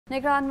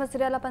निगरान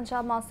वज़ीर आला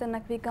पंजाब मोहसिन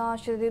नकवी का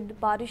शदीद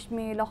बारिश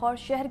में लाहौर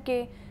शहर के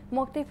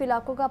मुख्तलिफ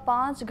इलाकों का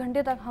 5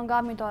 घंटे तक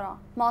हंगामी दौरा।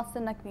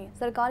 मोहसिन नकवी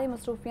सरकारी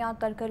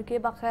मसरूफियात तर करके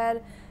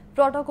बगैर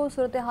प्रोटोकॉल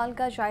सूरत हाल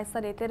का जायज़ा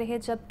लेते रहे,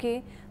 जबकि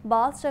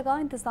बाज़ जगह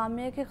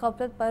इंतज़ामिया की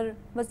ग़फलत पर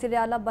वज़ीर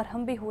आला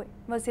बरहम भी हुए।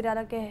 वज़ीर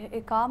आला के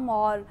अहकाम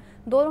और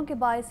दौरों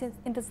के बायस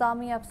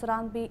इंतज़ामी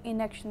अफसरान भी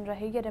इन एक्शन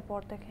रहे। ये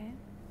रिपोर्ट देखें।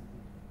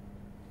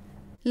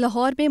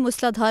 लाहौर में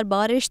मूसलाधार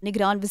बारिश,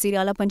 निगरान वज़ीर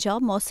आला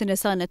पंजाब मोहसिन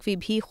नकवी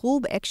भी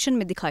खूब एक्शन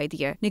में दिखाई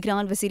दिए।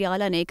 निगरान वज़ीर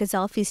आला ने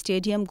कज़ाफ़ी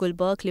स्टेडियम,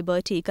 गुलबर्ग,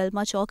 लिबर्टी,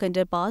 कलमा चौक,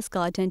 underpass,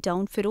 garden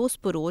town,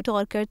 Firozpur road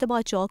और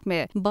करतबा चौक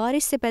में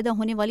बारिश से पैदा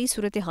होने वाली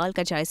सूरत हाल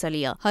का जायजा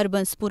लिया।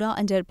 हरबंसपुरा,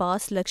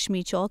 अंडरपास,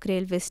 लक्ष्मी चौक,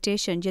 रेलवे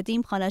स्टेशन,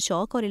 यतीम खाना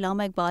चौक और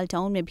इलामा इकबाल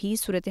टाउन में भी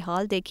सूरत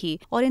हाल देखी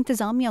और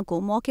इंतजामिया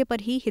को मौके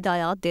पर ही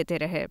हिदायत देते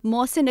रहे।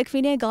 मोहसिन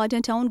नकवी ने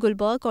गार्डन टाउन,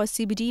 गुलबर्ग और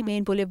CBD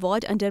मेन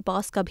बुलेवार्ड,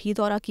 अंडरपास का भी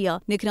दौरा किया।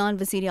 निगरान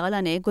वज़ीर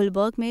आला ने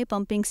गुलबर्ग में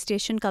पंपिंग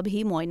स्टेशन का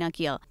भी मुआयना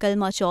किया।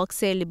 कलमा चौक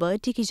से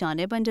लिबर्टी की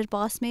जानिब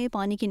अंडरपास में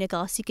पानी की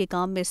निकासी के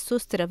काम में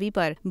सुस्त रवि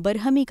पर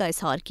बरहमी का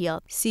इजहार किया।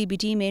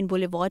 CBD मेन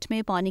बुलेवार्ड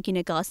में पानी की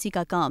निकासी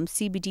का काम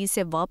CBD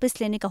से वापस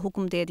लेने का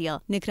हुक्म दे दिया।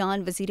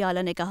 निगरान वज़ीर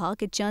आला ने कहा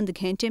कि चंद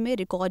घंटे में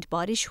रिकॉर्ड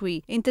बारिश हुई,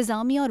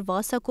 इंतजामिया और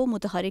वासा को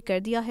मुतहरिक कर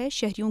दिया है।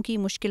 शहरियों की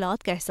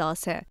मुश्किलात का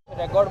एहसास है।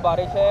 रिकॉर्ड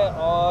बारिश है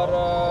और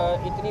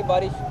इतनी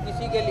बारिश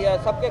किसी के लिए,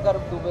 सबके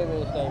घर डूबे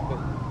हुए इस टाइम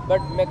पे,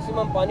 बट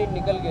मैक्सिमम पानी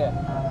निकल गया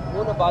है।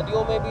 उन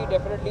आबादियों में भी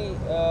डेफिनेटली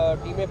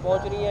टीमें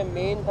पहुंच रही हैं।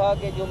 मेन था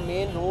कि जो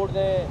मेन रोड्स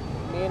हैं,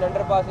 मेन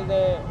अंडरपासेस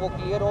हैं, वो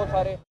क्लियर हों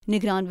सारे।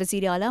 निगरान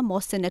वज़ीर आला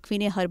मोहसिन नकवी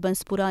ने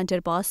हरबंसपुरा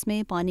अंडरपास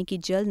में पानी की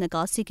जल्द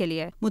निकासी के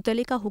लिए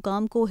मुतल्लिका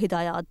हुकाम को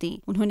हिदायत दी।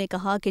 उन्होंने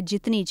कहा कि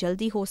जितनी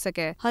जल्दी हो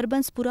सके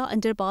हरबंसपुरा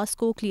अंडरपास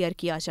को क्लियर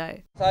किया जाए।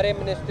 सारे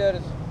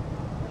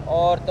मिनिस्टर्स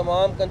और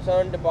तमाम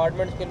कंसर्न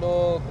डिपार्टमेंट्स के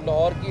लोग,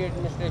 लाहौर की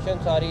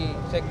एडमिनिस्ट्रेशन सारी,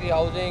 सेक्रेटरी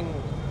हाउसिंग,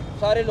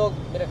 सारे लोग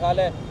मेरे ख्याल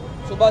है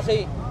सुबह से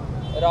ही,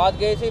 रात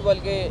गए से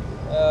बल्कि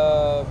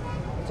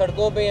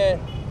सड़कों पे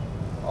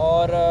हैं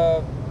और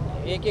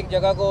एक एक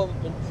जगह को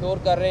इंश्योर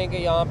कर रहे हैं कि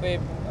यहाँ पे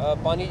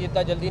पानी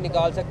जितना जल्दी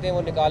निकाल सकते हैं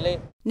वो निकालें।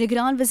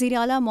 निगरान वज़ीर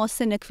आला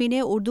मोहसिन नकवी ने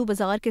उर्दू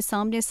बाजार के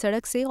सामने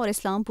सड़क से और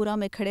इस्लामपुरा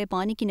में खड़े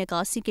पानी की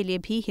निकासी के लिए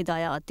भी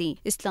हिदायत दी।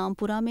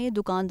 इस्लामपुरा में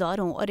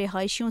दुकानदारों और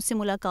रिहायशियों से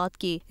मुलाकात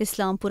की।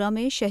 इस्लामपुरा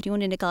में शहरियों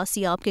ने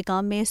निकासी आप के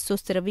काम में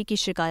सुस्त रवि की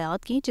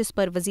शिकायत की, जिस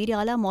पर वज़ीर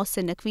आला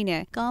मोहसिन नकवी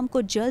ने काम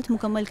को जल्द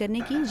मुकम्मल करने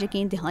की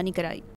यकीन दहानी कराई।